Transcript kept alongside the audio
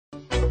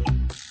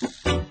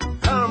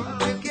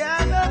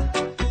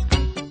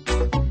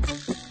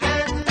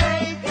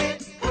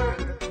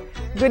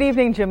Good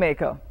evening,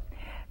 Jamaica.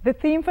 The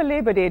theme for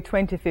Labor Day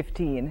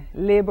 2015,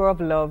 Labor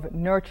of Love,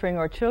 Nurturing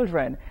Our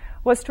Children,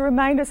 was to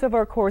remind us of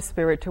our core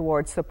spirit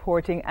towards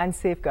supporting and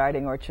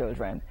safeguarding our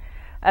children.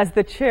 As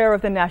the chair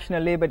of the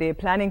National Labor Day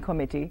Planning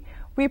Committee,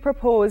 we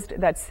proposed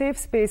that safe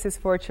spaces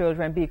for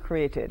children be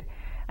created,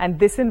 and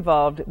this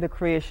involved the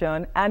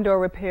creation and or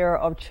repair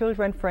of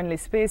children-friendly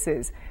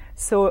spaces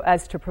so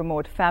as to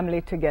promote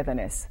family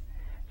togetherness.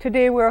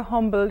 Today we're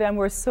humbled and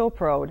we're so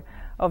proud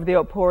of the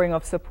outpouring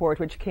of support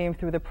which came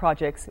through the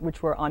projects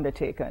which were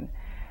undertaken.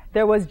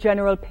 There was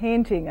general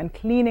painting and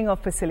cleaning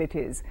of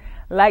facilities,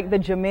 like the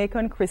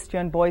Jamaican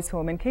Christian Boys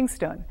Home in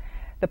Kingston,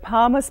 the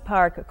Palmer's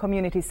Park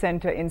Community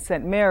Centre in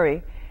St.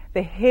 Mary,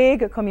 the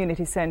Hague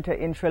Community Centre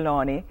in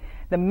Trelawney,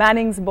 the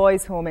Manning's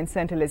Boys Home in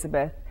St.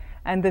 Elizabeth,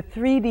 and the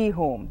 3D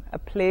Home, a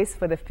place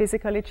for the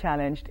physically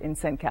challenged in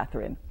St.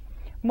 Catherine.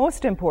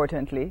 Most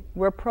importantly,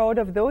 we're proud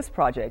of those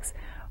projects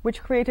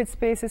which created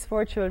spaces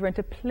for children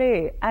to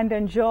play and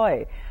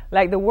enjoy,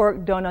 like the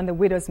work done on the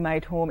Widow's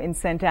Mite Home in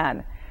St.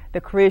 Anne,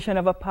 the creation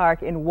of a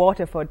park in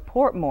Waterford,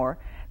 Portmore,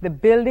 the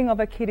building of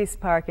a kiddies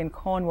park in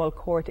Cornwall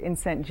Court in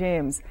St.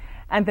 James,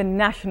 and the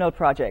national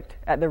project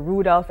at the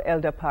Rudolph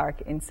Elder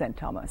Park in St.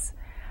 Thomas.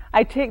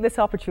 I take this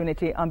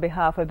opportunity on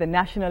behalf of the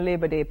National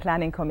Labor Day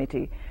Planning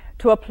Committee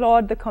to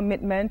applaud the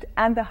commitment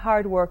and the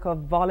hard work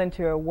of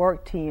volunteer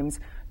work teams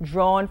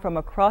drawn from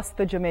across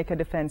the Jamaica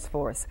Defence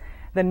Force,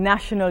 the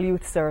National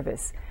Youth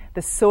Service,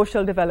 the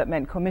Social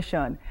Development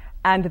Commission,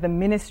 and the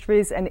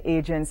ministries and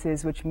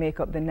agencies which make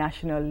up the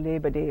National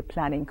Labor Day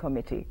Planning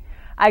Committee.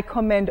 I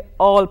commend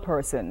all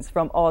persons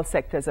from all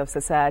sectors of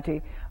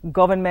society,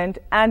 government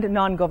and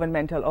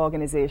non-governmental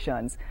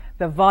organizations,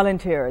 the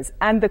volunteers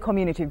and the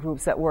community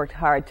groups that worked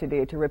hard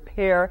today to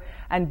repair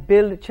and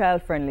build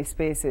child-friendly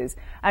spaces,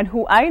 and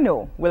who I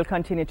know will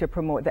continue to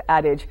promote the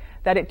adage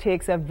that it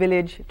takes a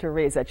village to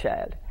raise a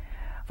child.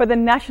 For the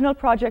national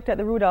project at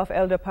the Rudolph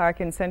Elder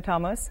Park in St.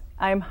 Thomas,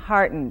 I am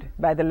heartened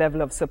by the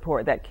level of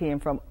support that came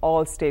from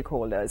all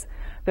stakeholders,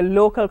 the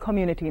local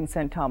community in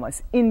St.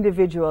 Thomas,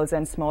 individuals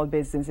and small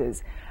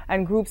businesses,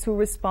 and groups who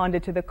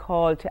responded to the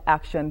call to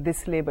action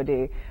this Labor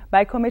Day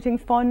by committing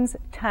funds,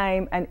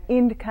 time, and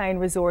in-kind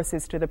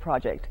resources to the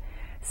project.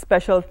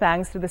 Special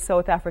thanks to the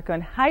South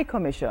African High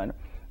Commission,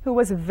 who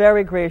was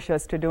very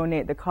gracious to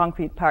donate the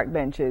concrete park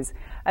benches,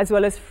 as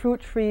well as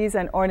fruit trees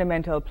and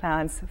ornamental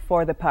plants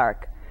for the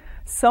park.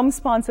 Some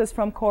sponsors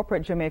from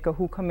corporate Jamaica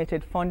who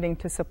committed funding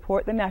to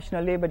support the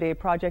National Labor Day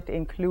project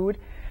include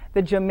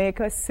the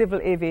Jamaica Civil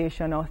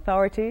Aviation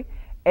Authority,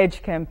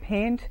 EdgeChem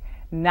Paint,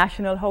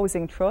 National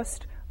Housing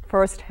Trust,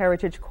 First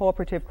Heritage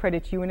Cooperative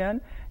Credit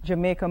Union,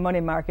 Jamaica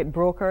Money Market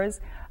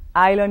Brokers,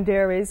 Island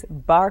Dairies,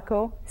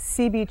 Barco,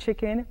 CB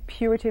Chicken,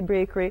 Purity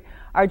Bakery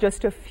are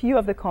just a few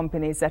of the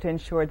companies that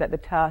ensured that the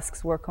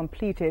tasks were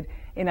completed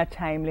in a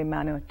timely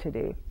manner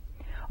today.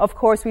 Of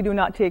course, we do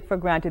not take for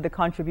granted the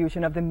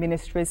contribution of the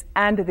ministries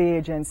and the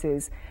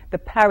agencies, the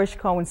parish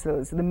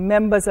councils, the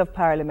members of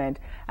parliament,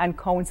 and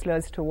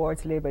councillors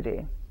towards Labor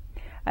Day.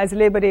 As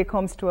Labor Day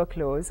comes to a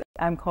close,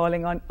 I'm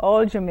calling on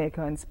all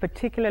Jamaicans,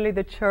 particularly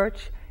the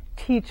church,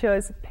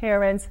 teachers,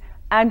 parents,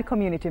 and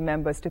community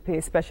members to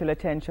pay special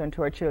attention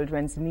to our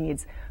children's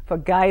needs for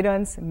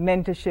guidance,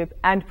 mentorship,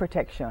 and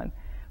protection.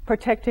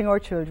 Protecting our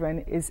children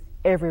is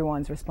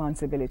everyone's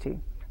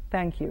responsibility.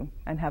 Thank you,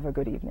 and have a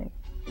good evening.